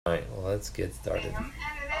Alright, well, let's get started.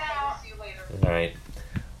 Alright.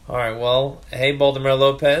 Alright, well, hey, Baltimore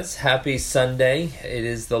Lopez. Happy Sunday. It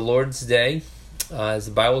is the Lord's Day. As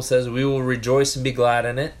the Bible says, we will rejoice and be glad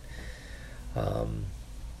in it.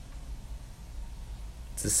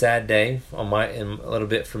 It's a sad day in a little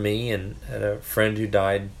bit for me, and I had a friend who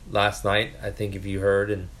died last night, I think if you heard,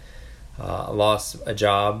 and I lost a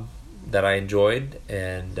job that I enjoyed,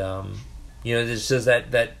 and it's just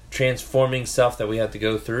that transforming stuff that we have to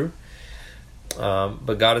go through.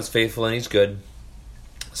 But God is faithful and He's good.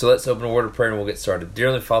 So let's open a word of prayer and we'll get started. Dear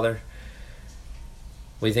Heavenly Father,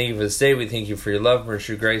 we thank you for this day. We thank you for your love,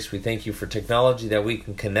 mercy, your grace. We thank you for technology that we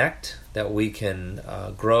can connect, that we can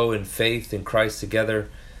grow in faith in Christ together.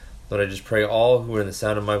 Lord, I just pray all who are in the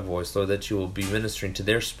sound of my voice, Lord, that you will be ministering to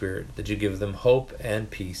their spirit, that you give them hope and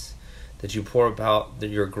peace, that you pour out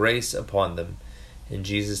your grace upon them. In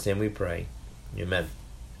Jesus' name we pray. Amen.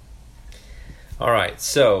 All right,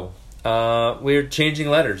 so we're changing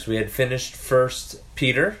letters. We had finished 1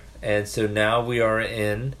 Peter, and so now we are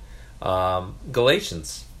in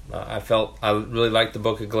Galatians. I really like the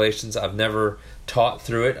book of Galatians. I've never taught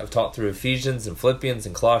through it. I've taught through Ephesians and Philippians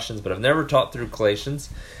and Colossians, but I've never taught through Galatians.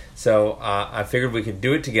 So I figured we could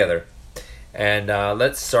do it together. And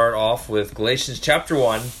let's start off with Galatians chapter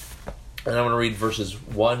 1, and I'm going to read verses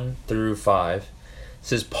 1 through 5. It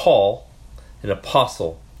says, Paul, an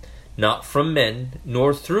apostle, not from men,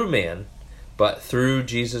 nor through man, but through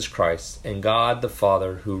Jesus Christ, and God the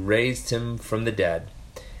Father, who raised him from the dead,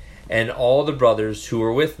 and all the brothers who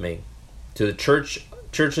are with me, to the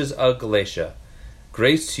churches of Galatia,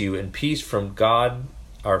 grace to you and peace from God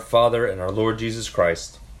our Father and our Lord Jesus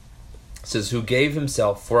Christ. It says, who gave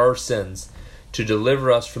himself for our sins to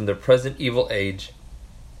deliver us from the present evil age,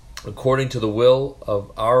 according to the will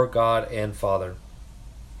of our God and Father,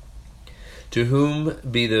 to whom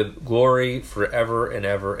be the glory forever and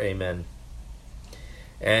ever. Amen.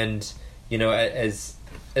 And, as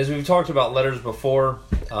we've talked about letters before,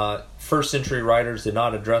 first century writers did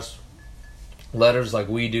not address letters like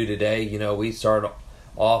we do today. We start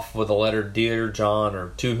off with a letter, Dear John, or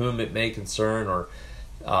To whom it may concern, or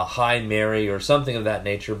Hi Mary, or something of that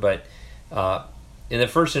nature. But in the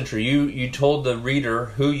first century, you told the reader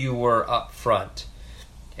who you were up front.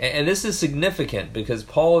 And this is significant because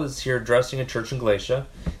Paul is here addressing a church in Galatia.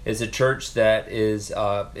 It's a church that is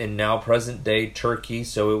in now present-day Turkey,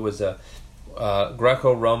 so it was a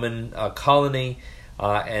Greco-Roman colony,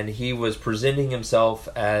 and he was presenting himself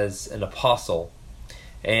as an apostle.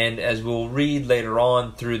 And as we'll read later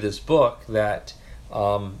on through this book, that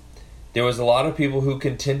there was a lot of people who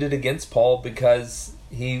contended against Paul because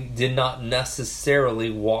he did not necessarily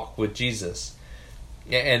walk with Jesus.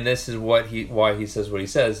 And this is why he says what he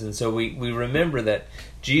says. And so we remember that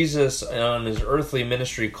Jesus, on his earthly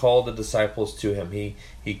ministry, called the disciples to him.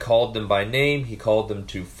 He called them by name. He called them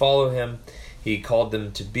to follow him. He called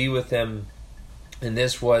them to be with him. And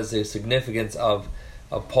this was the significance of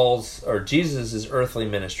Paul's, or Jesus' earthly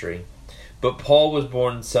ministry. But Paul was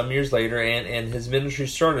born some years later, and his ministry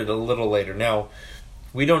started a little later. Now,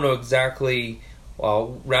 we don't know exactly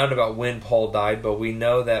round about when Paul died, but we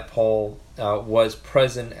know that Paul was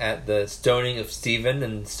present at the stoning of Stephen,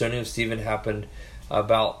 and the stoning of Stephen happened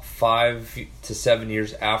about 5 to 7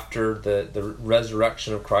 years after the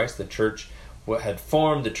resurrection of Christ. The church had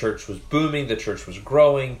formed, the church was booming, the church was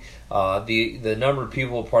growing, the number of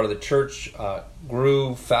people part of the church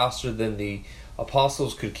grew faster than the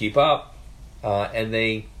apostles could keep up, and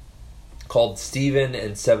they called Stephen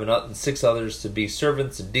and 6 others to be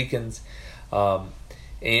servants and deacons, and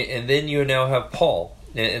then you now have Paul.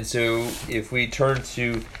 And so if we turn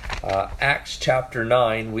to Acts chapter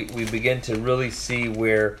 9, we begin to really see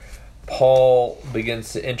where Paul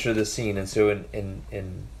begins to enter the scene. And so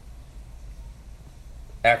in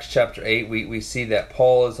Acts chapter 8, we see that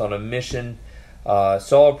Paul is on a mission.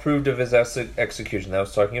 Saul approved of his execution. That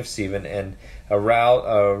was talking of Stephen. And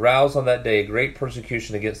aroused on that day a great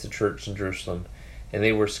persecution against the church in Jerusalem. And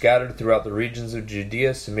they were scattered throughout the regions of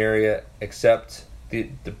Judea, Samaria, except the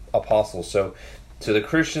apostles. So the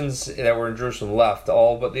Christians that were in Jerusalem left,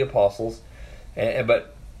 all but the apostles.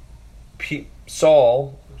 But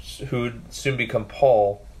Saul, who would soon become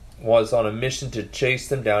Paul, was on a mission to chase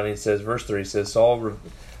them down. He says, verse 3, he says, Saul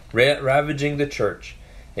ravaging the church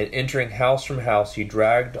and entering house from house, he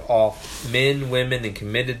dragged off men, women, and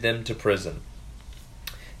committed them to prison.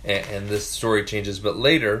 And this story changes. But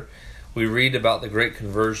later, we read about the great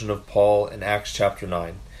conversion of Paul in Acts chapter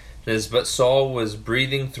 9. But Saul was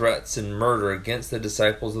breathing threats and murder against the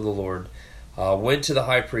disciples of the Lord, went to the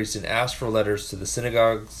high priest and asked for letters to the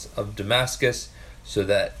synagogues of Damascus so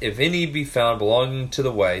that if any be found belonging to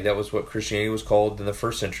the way," that was what Christianity was called in the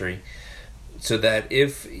first century, "so that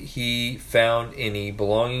if he found any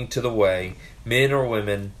belonging to the way, men or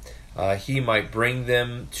women, he might bring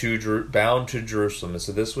them bound to Jerusalem." And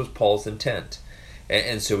so this was Paul's intent.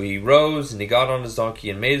 And so he rose and he got on his donkey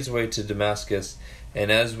and made his way to Damascus. And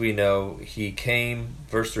as we know, he came,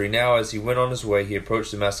 verse 3, "Now as he went on his way, he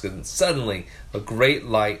approached Damascus, and suddenly a great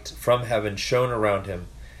light from heaven shone around him.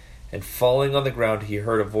 And falling on the ground, he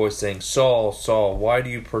heard a voice saying, 'Saul, Saul, why do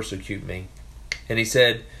you persecute me?' And he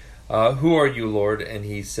said, 'Who are you, Lord?' And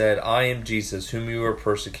he said, 'I am Jesus, whom you are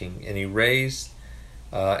persecuting.' And he raised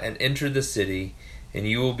and entered the city, and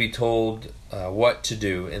you will be told what to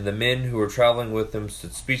do. And the men who were traveling with him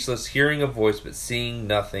stood speechless, hearing a voice but seeing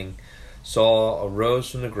nothing. Saul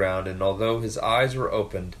arose from the ground, and although his eyes were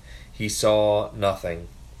opened, he saw nothing.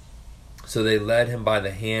 So they led him by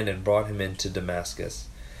the hand and brought him into Damascus."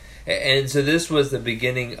 And so this was the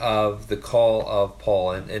beginning of the call of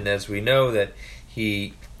Paul. And as we know that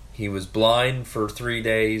he was blind for 3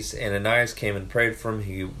 days, Ananias came and prayed for him.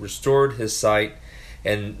 He restored his sight,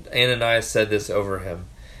 and Ananias said this over him.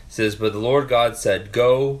 It says, "But the Lord God said,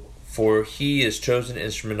 'Go, for he is chosen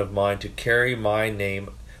instrument of mine to carry my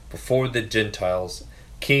name before the Gentiles,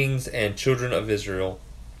 kings and children of Israel.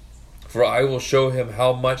 For I will show him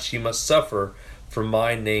how much he must suffer for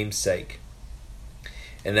my name's sake.'"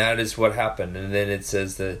 And that is what happened. And then it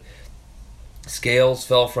says the scales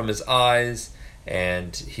fell from his eyes,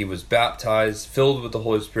 and he was baptized, filled with the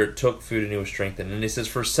Holy Spirit, took food, and he was strengthened. And he says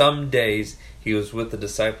for some days he was with the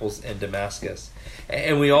disciples in Damascus.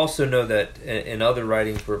 And we also know that in other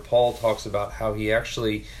writings where Paul talks about how he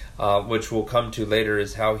actually, which we'll come to later,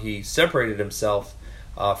 is how he separated himself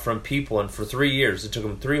from people. And for 3 years, it took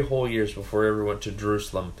him 3 whole years before he ever went to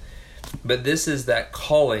Jerusalem. But this is that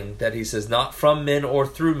calling that he says, not from men or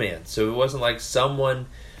through man. So it wasn't like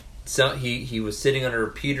he was sitting under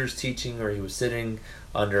Peter's teaching, or he was sitting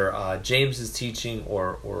under James's teaching,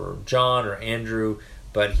 or John or Andrew,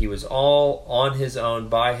 but he was all on his own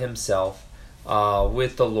by himself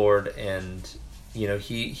with the Lord. And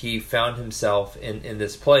he found himself in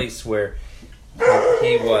this place where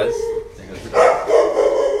he was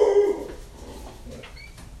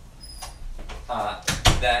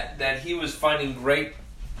that he was finding great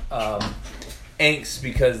angst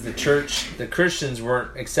because the Christians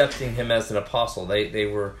weren't accepting him as an apostle. They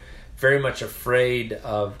were very much afraid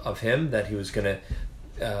of him, that he was going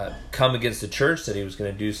to come against the church, that he was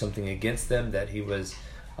going to do something against them, that he was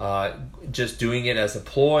just doing it as a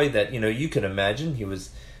ploy, that you can imagine he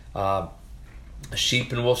was a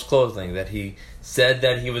sheep in wolf's clothing, that he said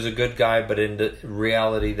that he was a good guy, but in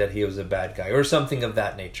reality that he was a bad guy, or something of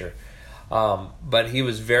that nature. But he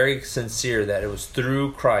was very sincere that it was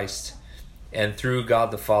through Christ and through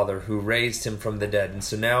God the Father who raised him from the dead. And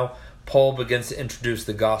so now Paul begins to introduce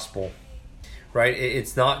the gospel, right?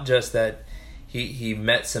 It's not just that he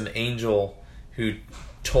met some angel who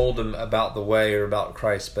told him about the way or about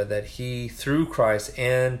Christ, but that he, through Christ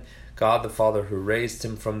and God the Father who raised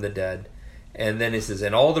him from the dead. And then he says,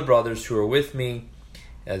 "And all the brothers who are with me,"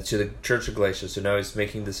 to the church of Galatia. So now he's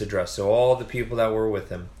making this address. So all the people that were with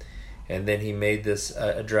him. And then he made this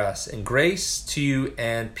address. "And grace to you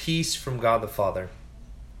and peace from God the Father."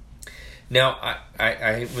 Now,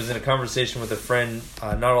 I was in a conversation with a friend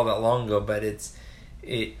not all that long ago, but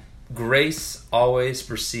grace always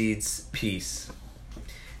precedes peace.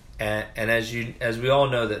 And as we all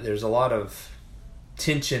know, that there's a lot of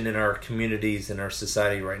tension in our communities and our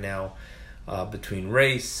society right now between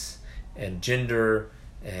race and gender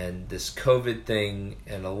and this COVID thing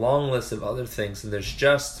and a long list of other things. And there's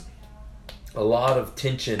just a lot of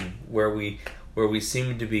tension where we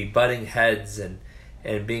seem to be butting heads and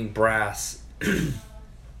being brass. And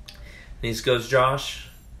he goes, Josh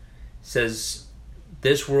says,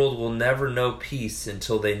 this world will never know peace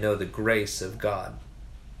until they know the grace of God.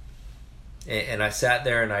 And I sat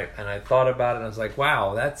there and I thought about it, and I was like,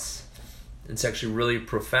 wow, it's actually really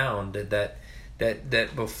profound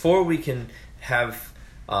that before we can have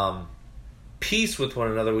peace with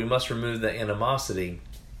one another, we must remove the animosity.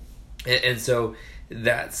 And so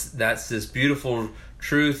that's this beautiful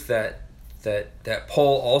truth that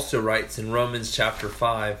Paul also writes in Romans chapter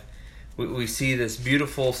 5. We see this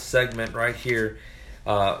beautiful segment right here,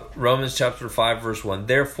 Romans chapter 5 verse 1.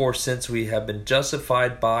 "Therefore, since we have been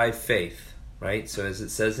justified by faith," right? So as it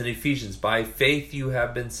says in Ephesians, by faith you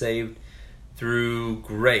have been saved through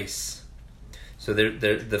grace. So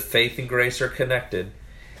the faith and grace are connected.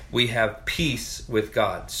 We have peace with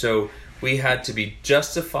God. So we had to be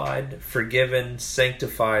justified, forgiven,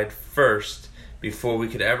 sanctified first before we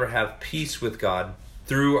could ever have peace with God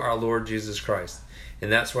through our Lord Jesus Christ.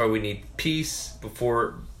 And that's why we need peace before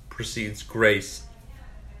it precedes grace.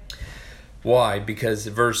 Why? Because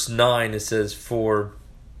verse 9 it says,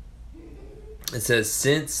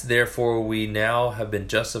 since therefore we now have been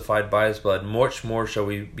justified by his blood, much more shall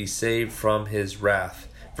we be saved from his wrath.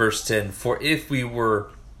 Verse 10, for if we were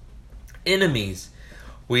enemies,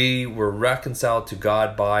 we were reconciled to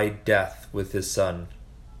God by death with his Son.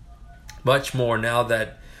 Much more, now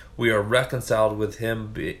that we are reconciled with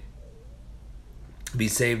him, be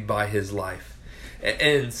saved by his life.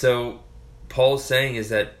 And so Paul's saying is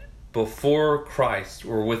that before Christ,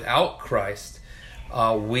 or without Christ,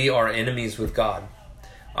 we are enemies with God.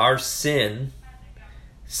 Our sin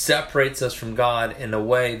separates us from God in a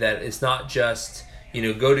way that it's not just,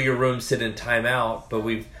 go to your room, sit in time out, but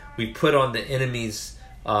we put on the enemy's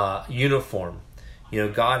uniform.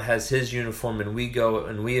 God has his uniform, and we go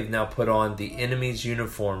and we have now put on the enemy's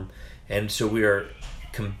uniform, and so we are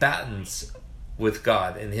combatants with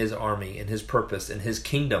God and his army and his purpose and his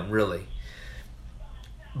kingdom, really.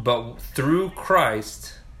 But through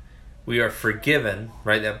Christ, we are forgiven,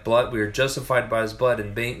 right? That blood, we are justified by his blood,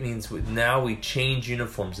 and it means now we change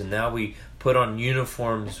uniforms, and now we put on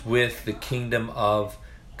uniforms with the kingdom of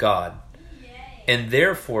God. And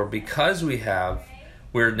therefore, because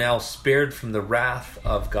we're now spared from the wrath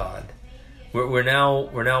of God. We're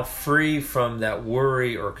now free from that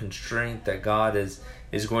worry or constraint that God is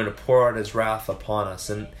going to pour out his wrath upon us.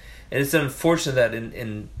 And it's unfortunate that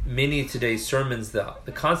in many of today's sermons, the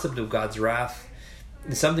concept of God's wrath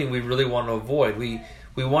is something we really want to avoid. We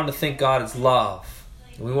want to think God is love.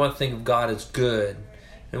 And we want to think of God as good.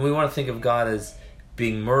 And we want to think of God as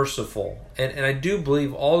being merciful. And I do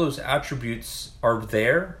believe all those attributes are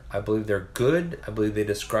there. I believe they're good. I believe they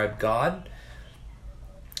describe God.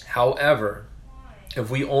 However, if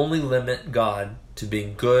we only limit God to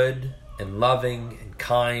being good and loving and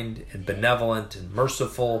kind and benevolent and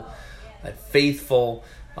merciful and faithful,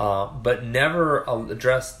 but never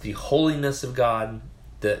address the holiness of God,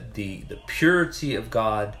 the purity of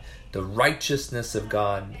God, the righteousness of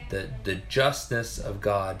God, the justness of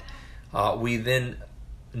God, we then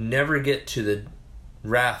never get to the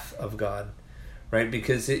wrath of God, right?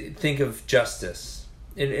 Because think of justice.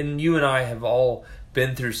 And you and I have all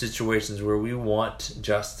been through situations where we want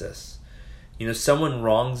justice. Someone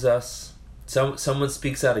wrongs us. Someone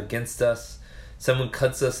speaks out against us. Someone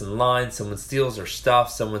cuts us in line. Someone steals our stuff.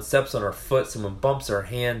 Someone steps on our foot. Someone bumps our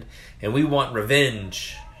hand. And we want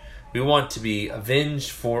revenge. We want to be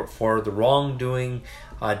avenged for the wrongdoing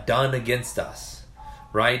done against us,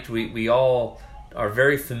 right? We all are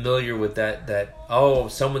very familiar with that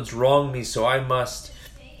someone's wronged me, so I must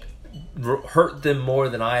hurt them more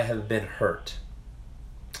than I have been hurt.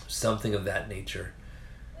 Something of that nature.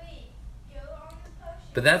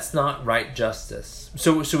 But that's not right justice.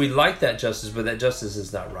 So we like that justice, but that justice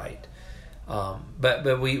is not right.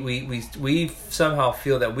 But we somehow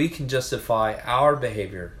feel that we can justify our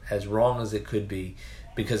behavior as wrong as it could be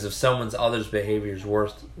because of someone's other's behavior is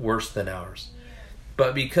worse than ours.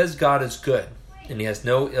 But because God is good and he has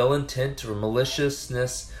no ill intent or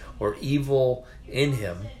maliciousness or evil in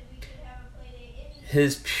him,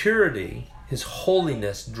 his purity, his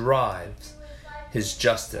holiness drives his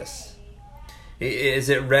justice. Is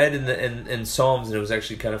it read in Psalms, and it was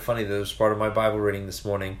actually kind of funny that it was part of my Bible reading this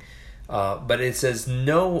morning, but it says,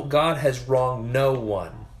 "No, God has wronged no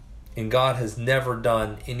one, and God has never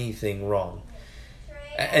done anything wrong."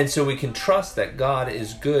 And so we can trust that God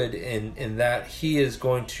is good in that he is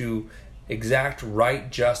going to exact right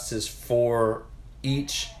justice for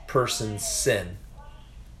each person's sin.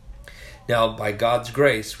 Now, by God's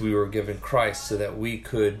grace, we were given Christ so that we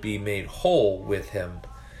could be made whole with him,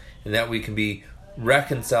 and that we can be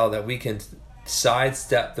reconciled, that we can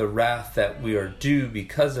sidestep the wrath that we are due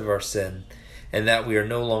because of our sin, and that we are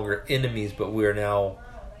no longer enemies, but we are now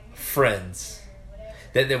friends.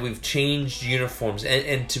 That we've changed uniforms,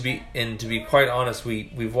 and to be quite honest,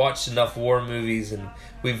 we've watched enough war movies, and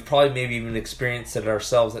we've probably maybe even experienced it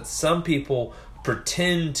ourselves, that some people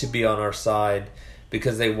pretend to be on our side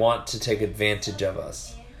because they want to take advantage of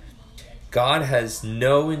us. God has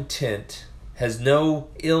no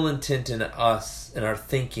ill intent in us, in our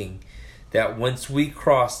thinking, that once we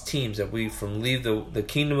cross teams, that we leave the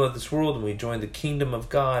kingdom of this world and we join the kingdom of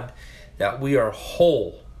God, that we are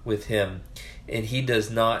whole with him. And he's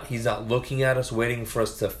not looking at us waiting for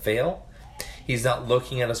us to fail. He's not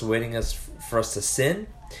looking at us waiting for us to sin.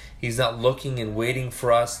 He's not looking and waiting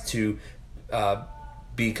for us to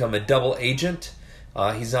become a double agent.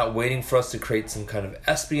 He's not waiting for us to create some kind of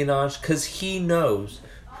espionage, because he knows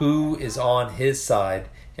who is on his side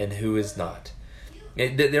and who is not.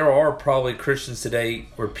 There are probably Christians today,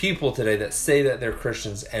 or people today, that say that they're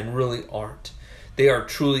Christians and really aren't. They are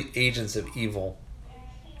truly agents of evil.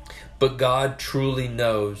 But God truly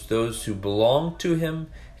knows those who belong to Him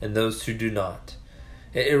and those who do not.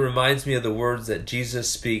 It reminds me of the words that Jesus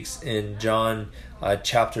speaks in John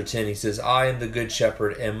chapter 10. He says, I am the good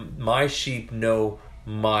shepherd, and my sheep know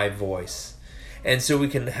my voice. And so we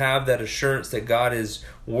can have that assurance that God is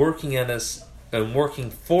working in us and working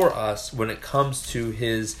for us when it comes to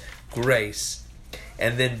His grace.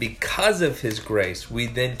 And then because of His grace, we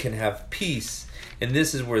then can have peace. And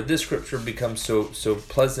this is where this scripture becomes so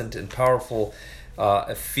pleasant and powerful.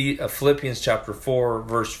 Philippians chapter 4,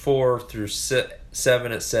 verse 4 through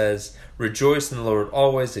 7, it says, Rejoice in the Lord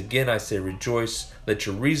always. Again I say rejoice. Let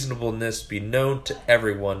your reasonableness be known to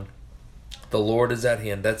everyone. The Lord is at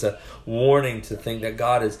hand. That's a warning to think that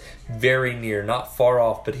God is very near, not far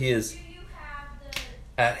off, but He is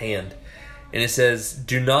at hand. And it says,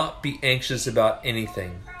 Do not be anxious about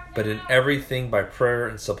anything, but in everything by prayer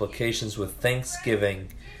and supplications with thanksgiving,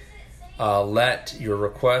 let your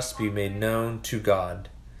requests be made known to God.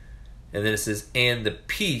 And then it says, and the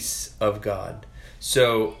peace of God.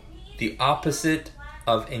 So the opposite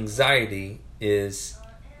of anxiety is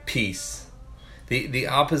peace. The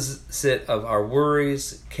opposite of our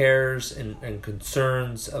worries, cares, and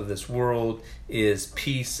concerns of this world is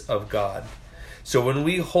peace of God. So when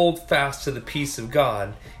we hold fast to the peace of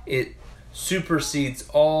God, it supersedes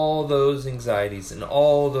all those anxieties and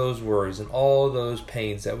all those worries and all those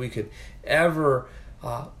pains that we could ever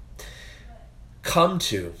come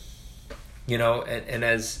to. You know, and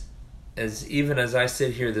as even as I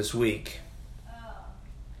sit here this week,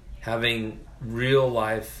 having real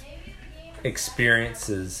life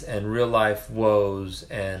experiences and real life woes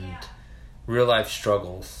and real life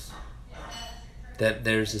struggles, that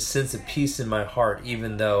there's a sense of peace in my heart,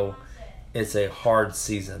 even though it's a hard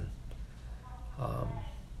season.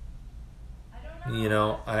 You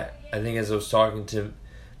know, I think as I was talking to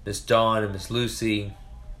Miss Dawn and Miss Lucy,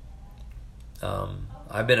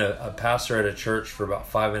 I've been a pastor at a church for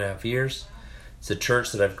about 5.5 years. It's a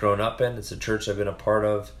church that I've grown up in. It's a church I've been a part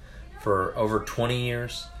of for over 20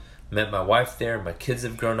 years. Met my wife there. My kids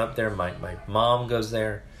have grown up there. My mom goes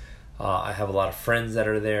there. I have a lot of friends that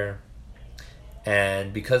are there.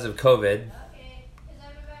 And because of COVID,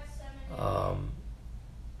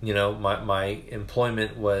 you know, my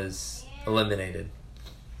employment was eliminated.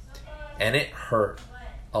 And it hurt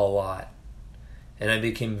a lot. And I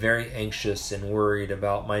became very anxious and worried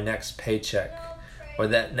about my next paycheck, or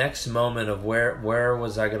that next moment of where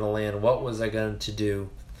was I going to land? What was I going to do?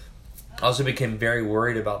 I also became very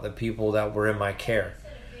worried about the people that were in my care.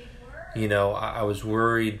 You know, I was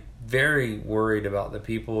very worried about the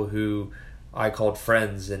people who I called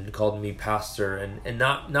friends and called me pastor, and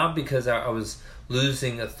not because I was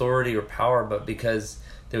losing authority or power, but because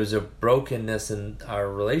there was a brokenness in our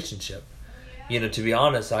relationship. You know, to be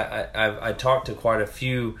honest, I talked to quite a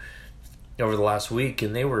few over the last week,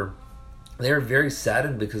 and they were very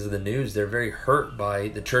saddened because of the news. They're very hurt by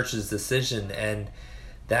the church's decision, and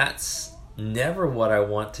that's never what I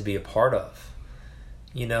want to be a part of.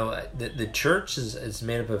 You know, the church is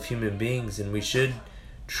made up of human beings, and we should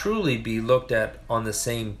truly be looked at on the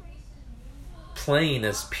same plane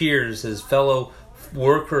as peers, as fellow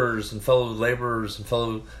workers and fellow laborers and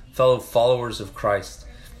fellow followers of Christ.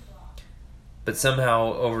 But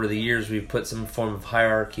somehow over the years we've put some form of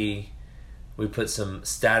hierarchy, we put some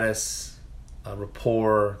status,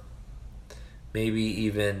 rapport, maybe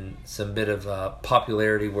even some bit of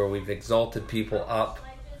popularity where we've exalted people up.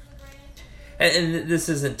 And this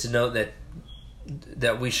isn't to note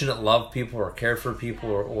that we shouldn't love people or care for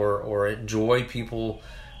people or enjoy people.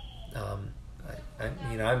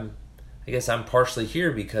 I guess I'm partially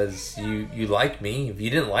here because you like me. If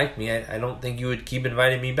you didn't like me, I don't think you would keep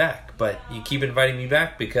inviting me back. But you keep inviting me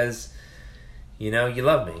back because, you know, you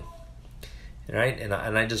love me. Right? And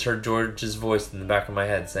I just heard George's voice in the back of my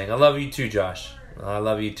head saying, I love you too, Josh. I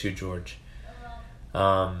love you too, George.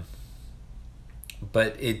 But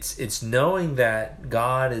it's knowing that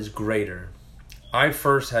God is greater. I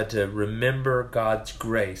first had to remember God's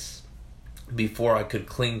grace before I could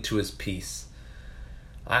cling to His peace.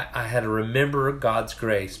 I had to remember God's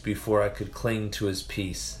grace before I could cling to His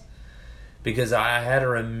peace. Because I had to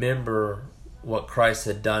remember what Christ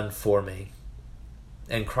had done for me.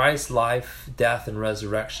 And Christ's life, death, and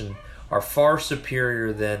resurrection are far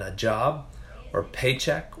superior than a job or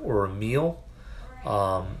paycheck or a meal.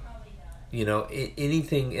 You know,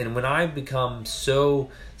 anything. And when I become so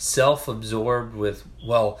self-absorbed with,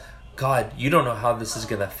 well, God, you don't know how this is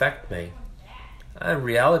going to affect me. The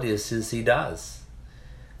reality is He does.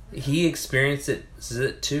 he experiences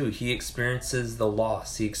it too. He experiences the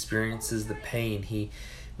loss. He experiences the pain.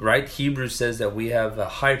 Hebrews says that we have a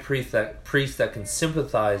high priest that can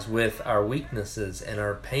sympathize with our weaknesses and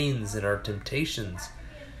our pains and our temptations.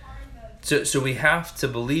 So we have to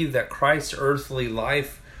believe that Christ's earthly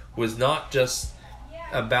life was not just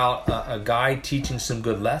about a guy teaching some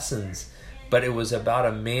good lessons, but it was about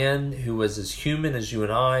a man who was as human as you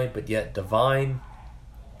and I, but yet divine,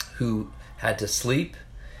 who had to sleep,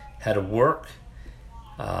 had to work,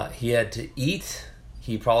 he had to eat.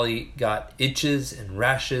 He probably got itches and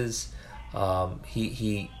rashes.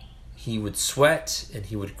 He would sweat and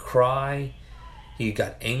he would cry. He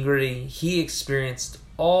got angry. He experienced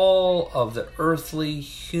all of the earthly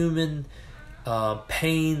human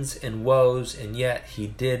pains and woes, and yet he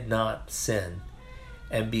did not sin.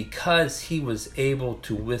 And because he was able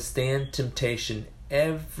to withstand temptation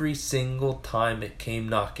every single time it came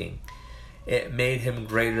knocking, it made him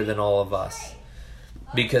greater than all of us.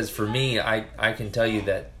 Because for me, I can tell you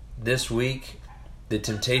that this week, the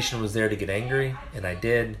temptation was there to get angry, and I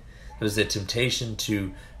did. There was a temptation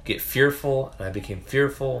to get fearful, and I became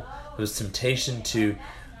fearful. There was temptation to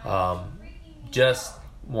just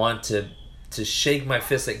want to shake my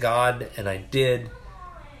fist at God, and I did.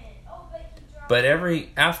 But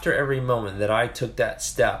after every moment that I took that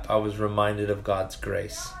step, I was reminded of God's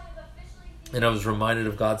grace. And I was reminded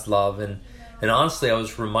of God's love. And honestly, I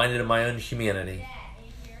was reminded of my own humanity.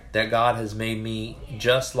 That God has made me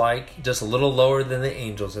just a little lower than the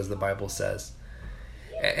angels, as the Bible says.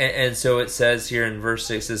 And so it says here in verse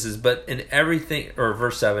 6, this is, but in everything, or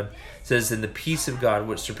verse 7, it says, in the peace of God,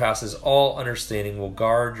 which surpasses all understanding, will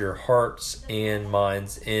guard your hearts and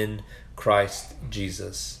minds in Christ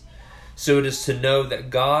Jesus. So it is to know that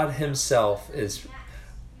God himself is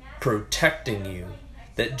protecting you,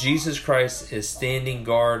 that Jesus Christ is standing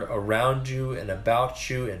guard around you and about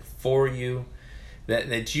you and for you,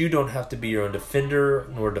 that you don't have to be your own defender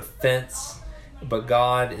nor defense, but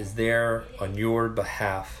God is there on your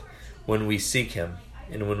behalf when we seek him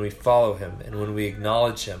and when we follow him and when we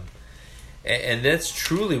acknowledge him. And that's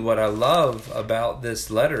truly what I love about this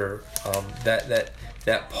letter,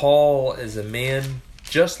 that Paul is a man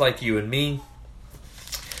just like you and me.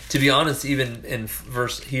 To be honest, even in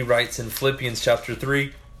he writes in Philippians chapter 3,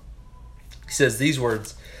 he says these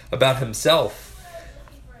words about himself.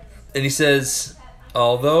 And he says,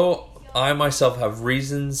 although I myself have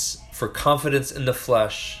reasons for confidence in the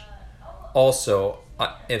flesh, also,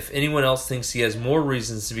 if anyone else thinks he has more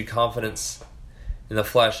reasons to be confident in the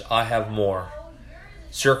flesh, I have more.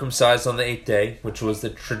 Circumcised on the 8th day, which was the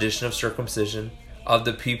tradition of circumcision of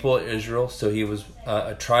the people of Israel. So he was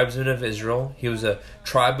a tribesman of Israel. He was a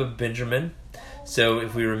tribe of Benjamin. So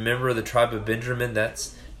if we remember the tribe of Benjamin,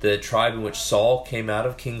 that's the tribe in which Saul came out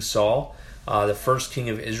of, King Saul. The first king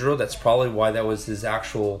of Israel. That's probably why that was his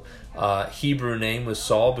actual Hebrew name was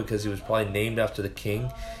Saul, because he was probably named after the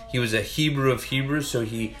king. He was a Hebrew of Hebrews, so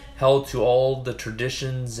he held to all the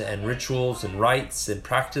traditions and rituals and rites and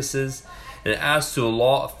practices. And as to the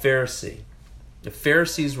law of Pharisee, the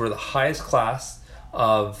Pharisees were the highest class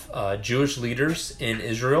of Jewish leaders in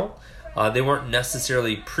Israel. They weren't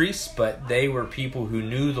necessarily priests, but they were people who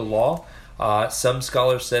knew the law. Some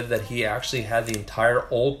scholars said that he actually had the entire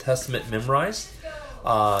Old Testament memorized.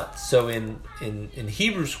 So in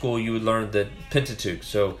Hebrew school, you would learn the Pentateuch.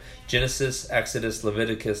 So Genesis, Exodus,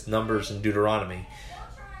 Leviticus, Numbers, and Deuteronomy.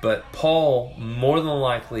 But Paul, more than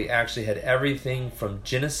likely, actually had everything from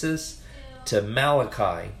Genesis to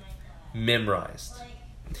Malachi memorized.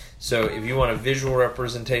 So if you want a visual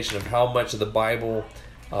representation of how much of the Bible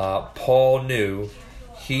Paul knew,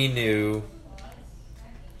 he knew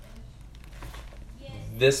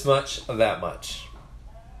this much of that much.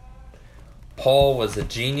 Paul was a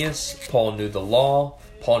genius. Paul knew the law.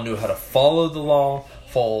 Paul knew how to follow the law.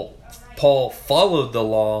 Paul followed the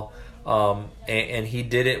law, and he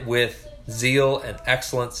did it with zeal and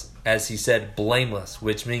excellence, as he said, blameless,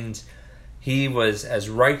 which means he was as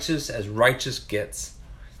righteous gets.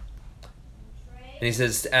 And he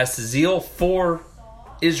says, as to zeal for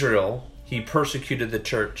Israel, he persecuted the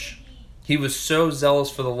church. He was so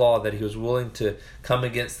zealous for the law that he was willing to come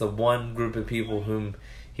against the one group of people whom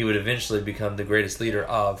he would eventually become the greatest leader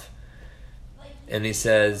of. And he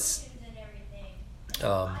says,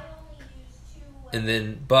 but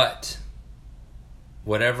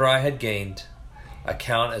whatever I had gained, I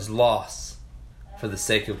count as loss for the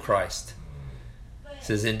sake of Christ. He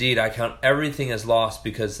says, indeed, I count everything as loss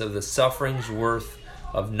because of the sufferings worth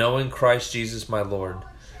of knowing Christ Jesus my Lord.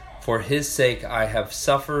 For his sake I have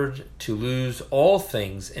suffered to lose all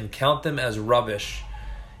things and count them as rubbish,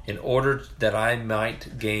 in order that I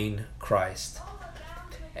might gain Christ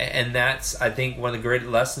And that's, I think, one of the great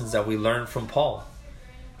lessons that we learn from Paul.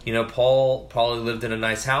 You know, Paul probably lived in a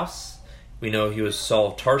nice house. We know he was Saul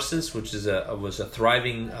of Tarsus, which was a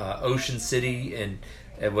thriving ocean city in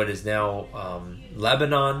what is now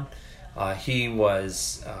Lebanon. He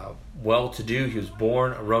was well-to-do. He was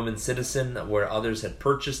born a Roman citizen where others had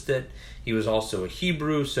purchased it. He was also a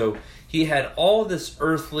Hebrew, so he had all this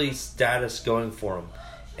earthly status going for him,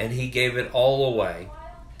 and he gave it all away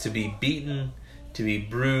to be beaten, to be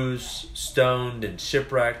bruised, stoned, and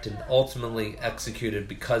shipwrecked, and ultimately executed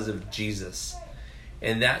because of Jesus.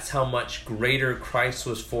 And that's how much greater Christ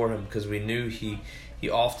was for him, because we knew he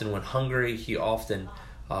often went hungry. He often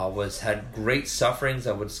had great sufferings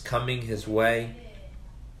that was coming his way.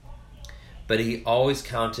 But he always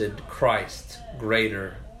counted Christ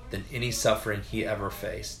greater than any suffering he ever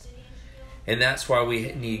faced. And that's why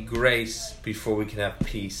we need grace before we can have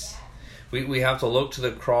peace. We have to look to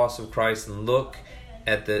the cross of Christ and look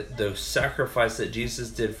at the sacrifice that Jesus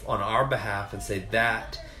did on our behalf and say,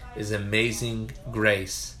 that is amazing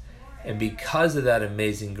grace. And because of that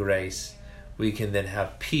amazing grace, we can then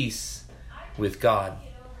have peace with God.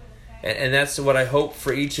 And that's what I hope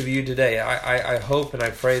for each of you today. I hope and I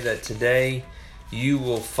pray that today you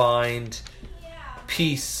will find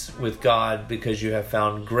peace with God because you have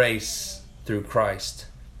found grace through Christ.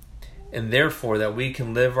 And therefore that we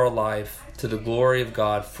can live our life to the glory of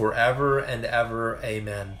God forever and ever.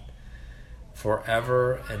 Amen.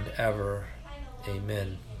 Forever and ever.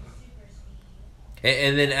 Amen.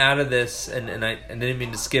 And then out of this, and I didn't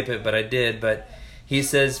mean to skip it, but I did, but he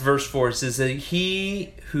says, verse 4, it says that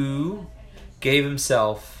he who gave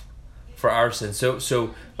himself for our sins.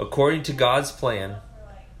 So according to God's plan,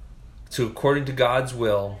 according to God's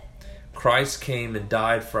will, Christ came and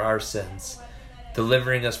died for our sins,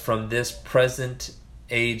 delivering us from this present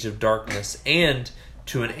age of darkness and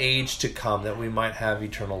to an age to come that we might have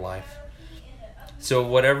eternal life. So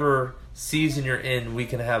whatever season you're in, we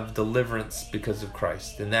can have deliverance because of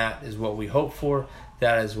Christ. And that is what we hope for.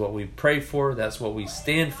 That is what we pray for. That's what we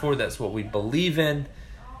stand for. That's what we believe in.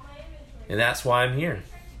 And that's why I'm here.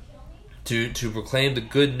 To proclaim the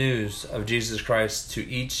good news of Jesus Christ to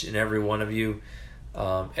each and every one of you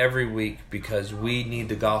every week, because we need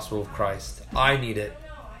the gospel of Christ. I need it.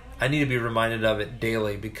 I need to be reminded of it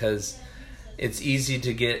daily, because it's easy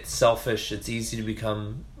to get selfish. It's easy to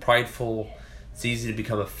become prideful. It's easy to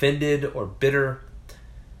become offended or bitter.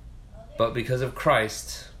 But because of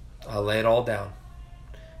Christ, I lay it all down.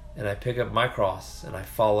 And I pick up my cross and I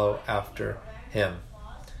follow after him.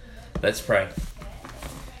 Let's pray.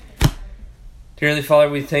 Dear Heavenly Father,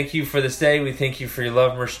 we thank you for this day. We thank you for your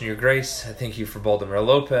love, mercy, and your grace. I thank you for Baltimore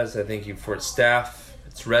Lopez. I thank you for its staff,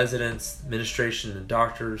 its residents, administration and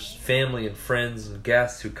doctors, family and friends and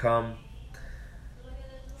guests who come.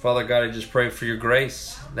 Father God, I just pray for your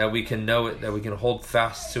grace, that we can know it, that we can hold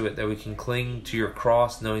fast to it, that we can cling to your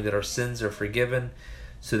cross, knowing that our sins are forgiven,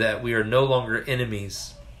 so that we are no longer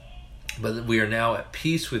enemies, but that we are now at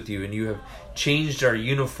peace with you, and you have changed our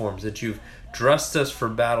uniforms, that you've dressed us for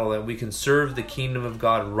battle, that we can serve the kingdom of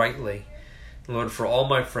God rightly. And Lord, for all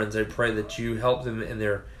my friends, I pray that you help them in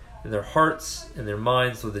their hearts and their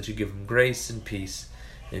minds, Lord, that you give them grace and peace.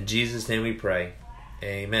 In Jesus' name we pray.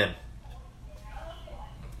 Amen.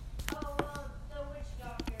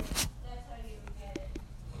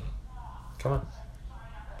 Come on.